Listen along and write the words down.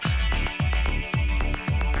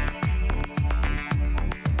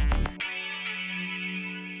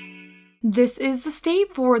This is The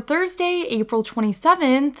State for Thursday, April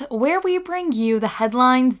 27th, where we bring you the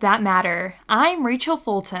headlines that matter. I'm Rachel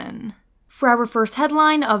Fulton. For our first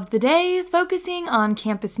headline of the day, focusing on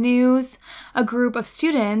campus news, a group of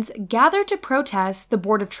students gathered to protest the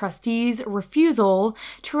Board of Trustees' refusal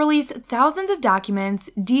to release thousands of documents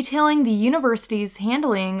detailing the university's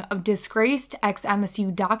handling of disgraced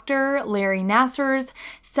ex-MSU doctor Larry Nassar's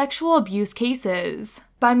sexual abuse cases.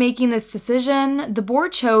 By making this decision, the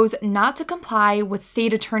board chose not to comply with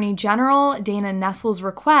State Attorney General Dana Nessel's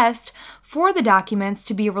request for the documents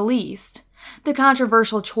to be released. The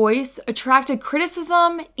controversial choice attracted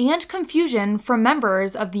criticism and confusion from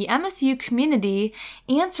members of the MSU community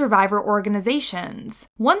and survivor organizations.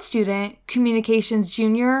 One student, communications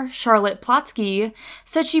junior Charlotte Plotsky,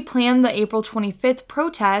 said she planned the April 25th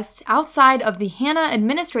protest outside of the Hanna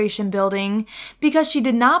Administration Building because she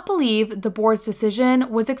did not believe the board's decision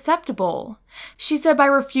was acceptable. She said by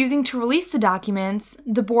refusing to release the documents,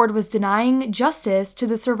 the board was denying justice to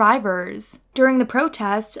the survivors. During the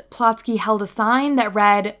protest, Plotsky held a sign that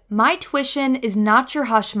read, "My tuition is not your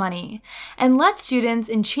hush money," and led students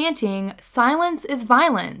in chanting, "Silence is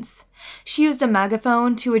violence." She used a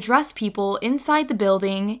megaphone to address people inside the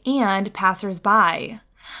building and passers-by.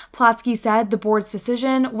 Plotsky said the board's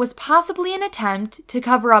decision was possibly an attempt to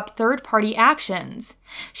cover up third-party actions.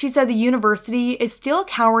 She said the university is still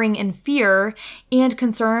cowering in fear and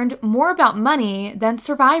concerned more about money than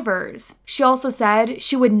survivors. She also said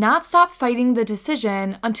she would not stop fighting the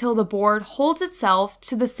decision until the board holds itself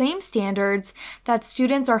to the same standards that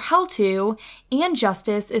students are held to and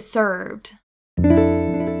justice is served.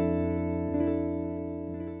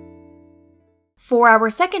 For our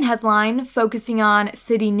second headline, focusing on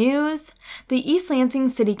city news, the East Lansing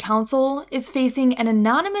City Council is facing an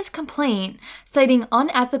anonymous complaint citing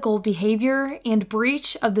unethical behavior and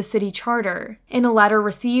breach of the city charter. In a letter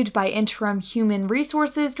received by Interim Human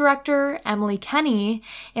Resources Director Emily Kenny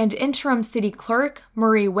and Interim City Clerk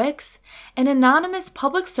Marie Wicks, an anonymous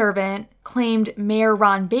public servant claimed Mayor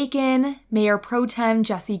Ron Bacon, Mayor Pro Tem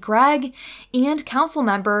Jesse Gregg, and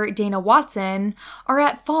Councilmember Dana Watson are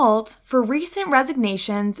at fault for recent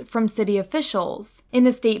resignations from city officials. In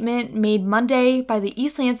a statement made Monday by the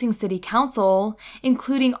East Lansing City Council,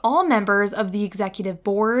 including all members of the executive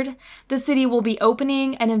board, the city will be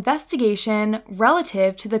opening an investigation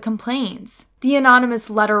relative to the complaints. The anonymous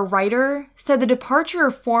letter writer said the departure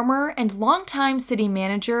of former and longtime city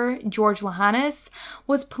manager George Lahanis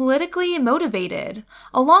was politically motivated,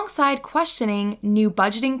 alongside questioning new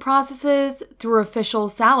budgeting processes through official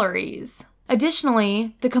salaries.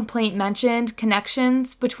 Additionally, the complaint mentioned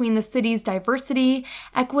connections between the city's diversity,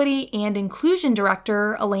 equity, and inclusion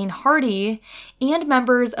director, Elaine Hardy, and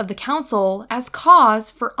members of the council as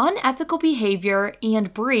cause for unethical behavior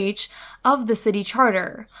and breach of the city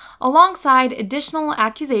charter, alongside additional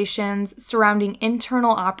accusations surrounding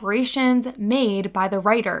internal operations made by the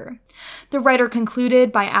writer. The writer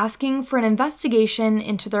concluded by asking for an investigation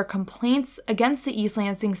into their complaints against the East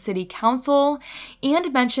Lansing City Council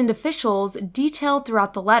and mentioned officials detailed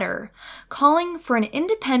throughout the letter, calling for an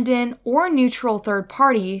independent or neutral third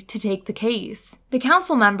party to take the case. The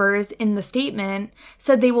council members in the statement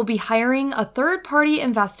said they will be hiring a third-party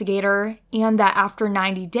investigator and that after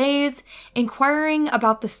 90 days, inquiring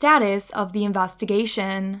about the status of the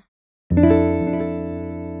investigation.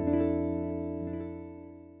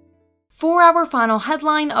 For our final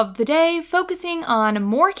headline of the day, focusing on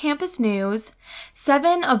more campus news,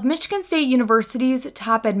 7 of Michigan State University's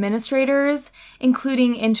top administrators,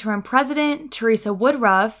 including interim president Teresa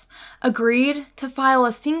Woodruff, agreed to file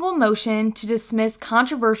a single motion to dismiss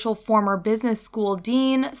controversial former business school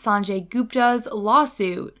dean Sanjay Gupta's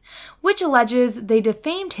lawsuit, which alleges they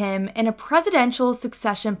defamed him in a presidential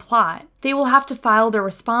succession plot. They will have to file their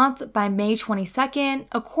response by May 22nd,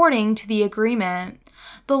 according to the agreement.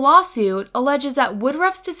 The lawsuit alleges that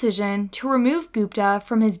Woodruff's decision to remove Gupta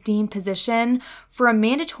from his dean position for a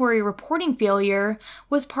mandatory reporting failure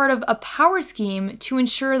was part of a power scheme to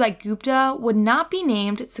ensure that Gupta would not be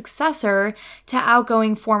named successor to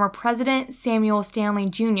outgoing former President Samuel Stanley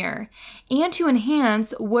Jr., and to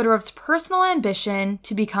enhance Woodruff's personal ambition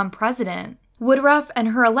to become president. Woodruff and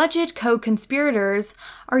her alleged co-conspirators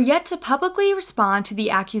are yet to publicly respond to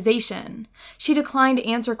the accusation. She declined to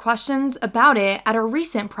answer questions about it at a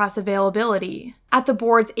recent press availability. At the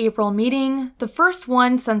board's April meeting, the first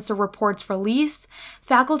one since the report's release,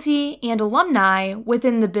 faculty and alumni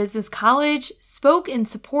within the business college spoke in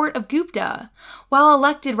support of Gupta, while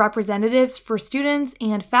elected representatives for students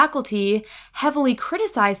and faculty heavily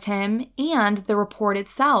criticized him and the report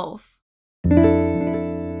itself.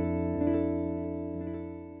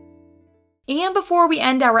 And before we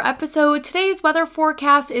end our episode, today's weather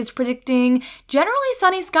forecast is predicting generally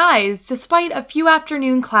sunny skies despite a few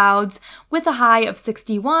afternoon clouds with a high of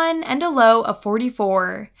 61 and a low of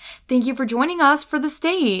 44. Thank you for joining us for The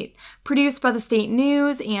State, produced by the State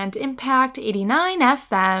News and Impact 89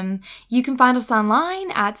 FM. You can find us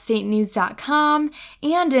online at statenews.com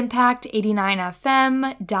and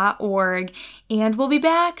impact89fm.org. And we'll be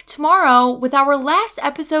back tomorrow with our last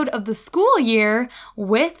episode of the school year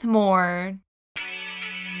with more.